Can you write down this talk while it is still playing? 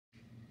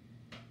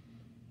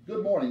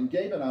Good morning.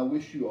 Gabe and I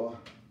wish you a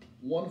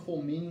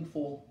wonderful,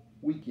 meaningful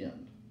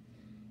weekend.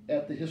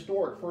 At the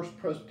historic First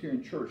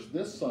Presbyterian Church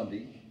this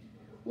Sunday,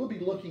 we'll be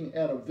looking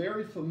at a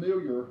very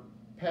familiar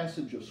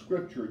passage of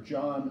Scripture,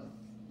 John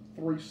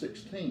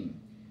 3:16.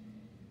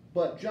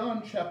 But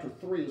John chapter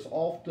 3 is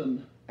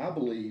often, I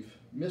believe,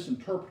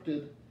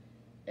 misinterpreted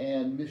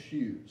and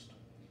misused.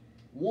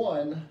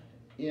 One,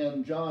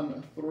 in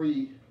John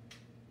 3,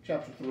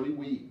 chapter 3,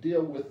 we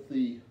deal with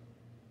the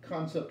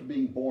concept of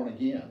being born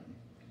again.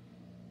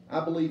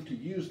 I believe to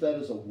use that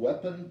as a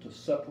weapon to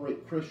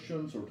separate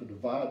Christians or to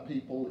divide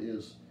people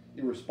is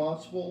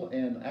irresponsible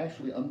and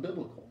actually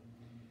unbiblical.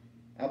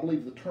 I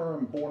believe the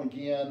term born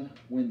again,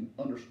 when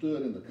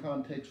understood in the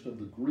context of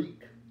the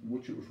Greek in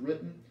which it was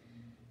written,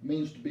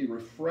 means to be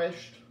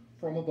refreshed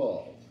from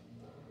above.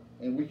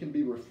 And we can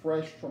be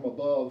refreshed from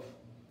above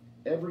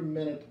every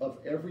minute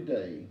of every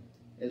day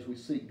as we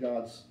seek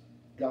God's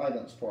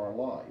guidance for our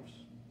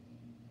lives.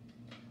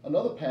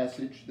 Another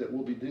passage that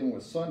we'll be dealing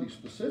with Sunday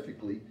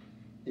specifically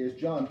is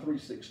John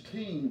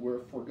 3:16,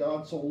 where for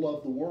God so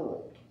loved the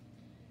world.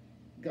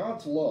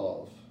 God's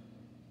love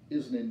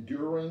is an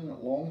enduring,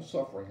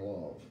 long-suffering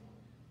love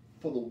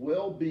for the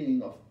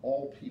well-being of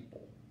all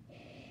people.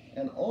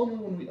 And only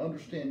when we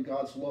understand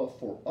God's love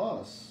for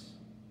us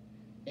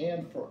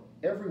and for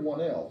everyone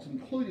else,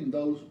 including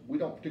those we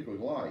don't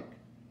particularly like,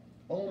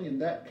 only in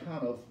that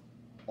kind of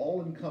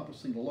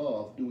all-encompassing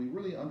love do we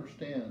really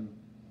understand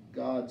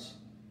God's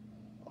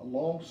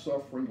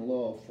long-suffering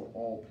love for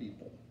all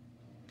people.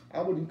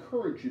 I would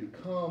encourage you to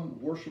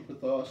come worship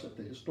with us at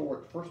the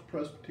historic First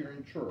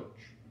Presbyterian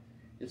Church.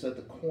 It's at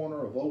the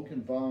corner of Oak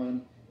and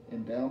Vine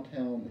in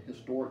downtown, the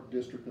historic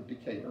district of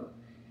Decatur.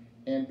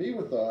 And be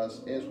with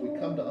us as we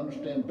come to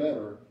understand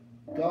better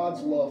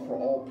God's love for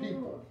all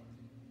people.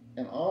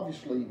 And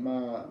obviously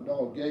my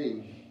dog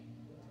Gabe,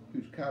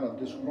 who's kind of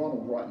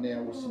disgruntled right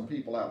now with some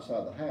people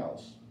outside the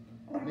house,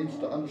 needs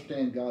to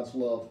understand God's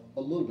love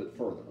a little bit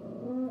further.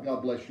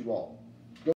 God bless you all.